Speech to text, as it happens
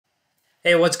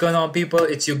Hey, what's going on, people?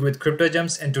 It's you with Crypto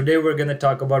Gems, and today we're going to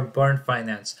talk about burn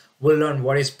finance. We'll learn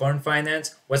what is burn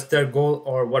finance, what's their goal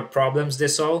or what problems they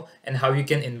solve, and how you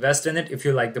can invest in it if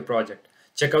you like the project.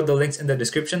 Check out the links in the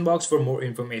description box for more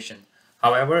information.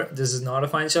 However, this is not a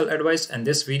financial advice, and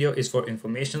this video is for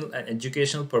informational and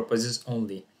educational purposes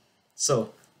only.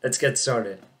 So, let's get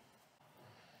started.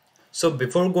 So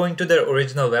before going to their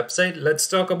original website, let's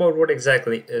talk about what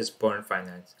exactly is burn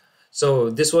finance. So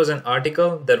this was an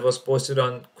article that was posted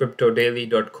on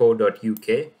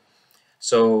cryptodaily.co.uk.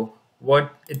 So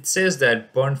what it says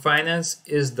that burn finance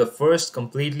is the first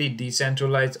completely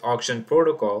decentralized auction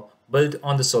protocol built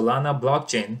on the Solana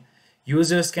blockchain.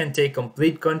 Users can take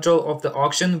complete control of the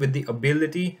auction with the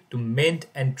ability to mint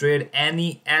and trade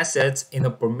any assets in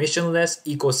a permissionless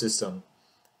ecosystem.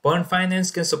 Burn Finance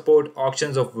can support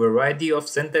auctions of a variety of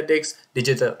synthetics,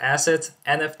 digital assets,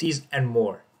 NFTs, and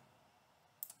more.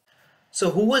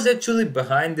 So who was actually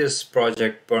behind this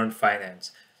project, Burn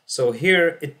Finance? So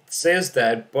here it says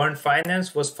that Burn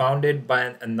Finance was founded by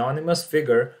an anonymous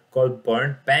figure called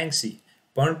Burnt Banksy.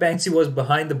 Burnt Banksy was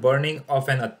behind the burning of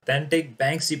an authentic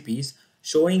Banksy piece,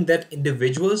 showing that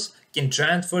individuals can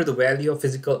transfer the value of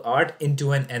physical art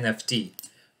into an NFT.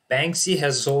 Banksy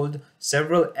has sold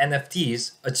several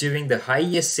NFTs, achieving the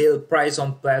highest sale price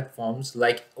on platforms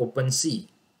like OpenSea.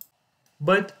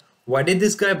 But why did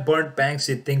this guy Burnt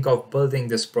Banksy think of building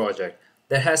this project?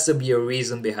 There has to be a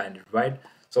reason behind it, right?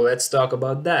 So let's talk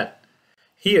about that.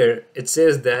 Here it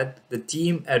says that the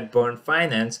team at Burn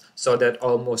Finance saw that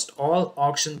almost all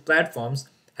auction platforms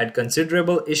had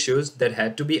considerable issues that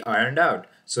had to be ironed out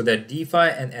so that DeFi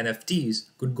and NFTs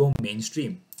could go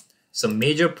mainstream. Some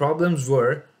major problems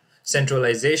were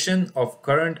centralization of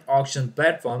current auction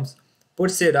platforms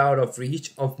puts it out of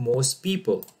reach of most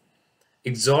people.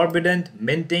 Exorbitant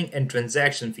minting and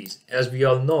transaction fees. As we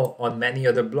all know, on many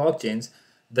other blockchains,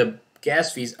 the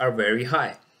gas fees are very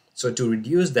high. So to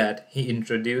reduce that, he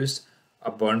introduced a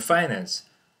burn finance.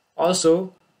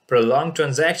 Also, prolonged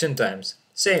transaction times.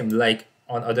 Same like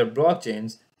on other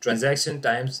blockchains, transaction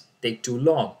times take too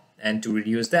long. And to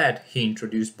reduce that, he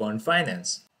introduced burn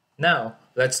finance. Now,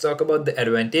 let's talk about the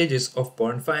advantages of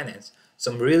burn finance.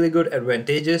 Some really good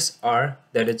advantages are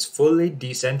that it's fully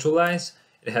decentralized,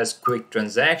 it has quick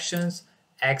transactions,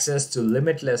 access to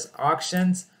limitless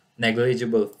auctions,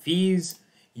 negligible fees,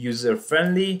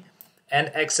 user-friendly,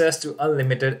 and access to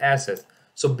unlimited assets.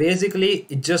 So basically,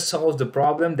 it just solves the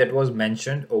problem that was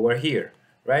mentioned over here,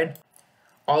 right?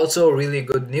 Also, really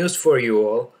good news for you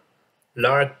all.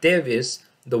 Lark Davis,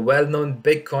 the well-known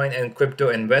Bitcoin and crypto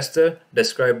investor,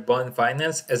 described Burn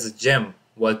Finance as a gem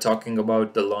while talking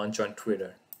about the launch on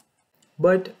Twitter.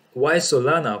 But why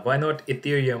Solana? Why not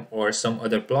Ethereum or some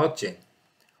other blockchain?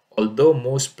 Although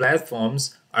most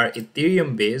platforms are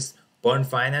Ethereum based, Burn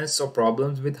Finance saw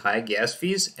problems with high gas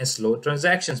fees and slow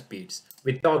transaction speeds.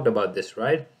 We talked about this,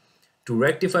 right? To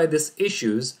rectify these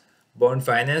issues, Burn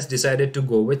Finance decided to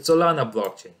go with Solana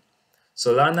blockchain.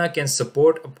 Solana can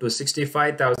support up to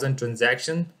 65,000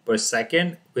 transactions per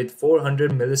second with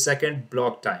 400 millisecond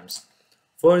block times.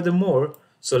 Furthermore,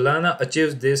 Solana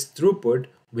achieves this throughput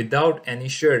without any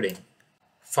sharding.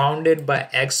 Founded by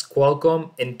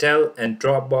ex-Qualcomm, Intel, and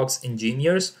Dropbox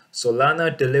engineers,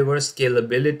 Solana delivers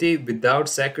scalability without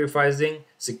sacrificing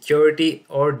security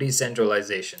or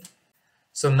decentralization.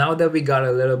 So now that we got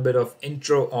a little bit of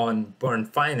intro on Burn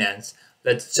Finance,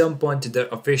 let's jump onto their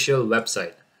official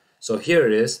website. So here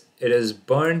it is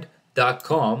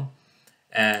burned.com.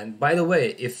 And by the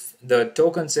way, if the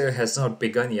token sale has not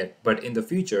begun yet, but in the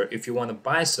future, if you want to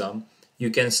buy some, you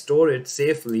can store it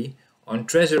safely on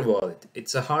Treasure Wallet.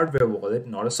 It's a hardware wallet,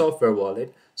 not a software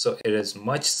wallet, so it is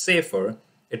much safer.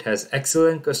 It has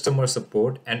excellent customer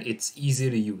support and it's easy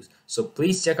to use. So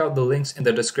please check out the links in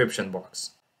the description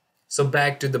box. So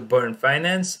back to the Burn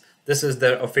Finance. This is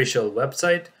their official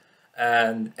website.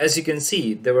 And as you can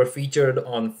see, they were featured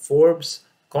on Forbes,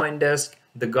 CoinDesk,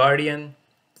 The Guardian,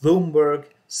 Bloomberg,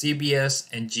 CBS,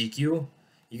 and GQ.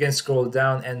 You can scroll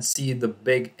down and see the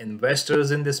big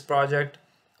investors in this project: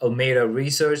 Alameda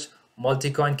Research,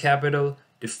 Multicoin Capital,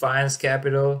 Defiance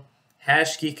Capital,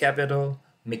 Hashkey Capital,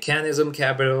 Mechanism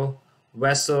Capital,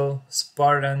 Vessel,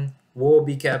 Spartan,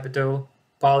 Wobi Capital,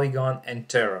 Polygon, and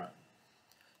Terra.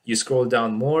 You scroll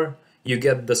down more, you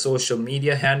get the social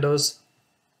media handles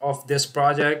of this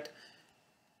project.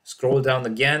 Scroll down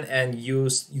again and you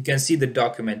can see the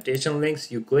documentation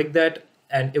links. You click that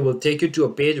and it will take you to a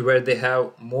page where they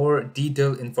have more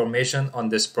detailed information on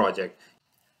this project.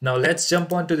 Now let's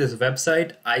jump onto this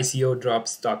website,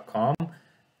 icodrops.com.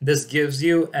 This gives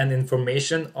you an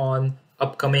information on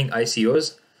upcoming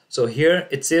ICOs. So here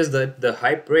it says that the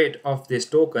hype rate of this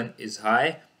token is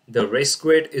high. the risk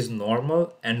rate is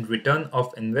normal and return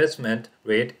of investment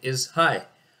rate is high.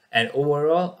 And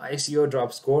overall ICO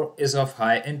drop score is of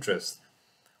high interest.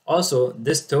 Also,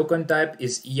 this token type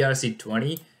is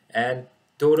ERC20 and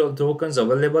total tokens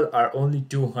available are only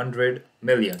 200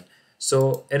 million.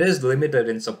 So it is limited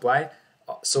in supply.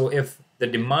 So if the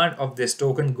demand of this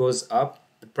token goes up,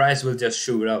 the price will just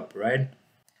shoot up, right?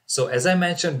 So as I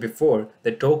mentioned before,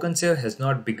 the token sale has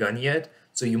not begun yet.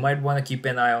 So you might want to keep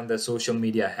an eye on the social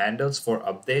media handles for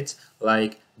updates.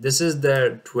 Like this is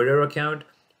their Twitter account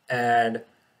and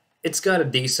it's got a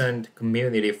decent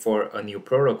community for a new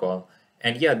protocol.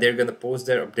 And yeah, they're going to post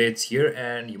their updates here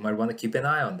and you might want to keep an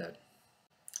eye on that.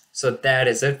 So that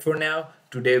is it for now.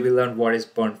 Today we learned what is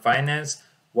Burn Finance,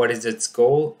 what is its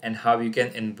goal, and how you can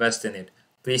invest in it.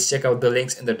 Please check out the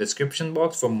links in the description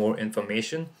box for more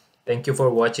information. Thank you for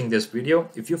watching this video.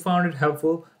 If you found it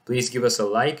helpful, please give us a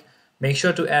like. Make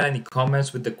sure to add any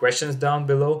comments with the questions down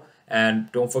below.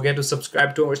 And don't forget to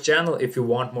subscribe to our channel if you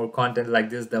want more content like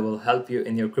this that will help you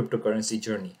in your cryptocurrency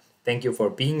journey. Thank you for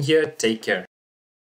being here. Take care.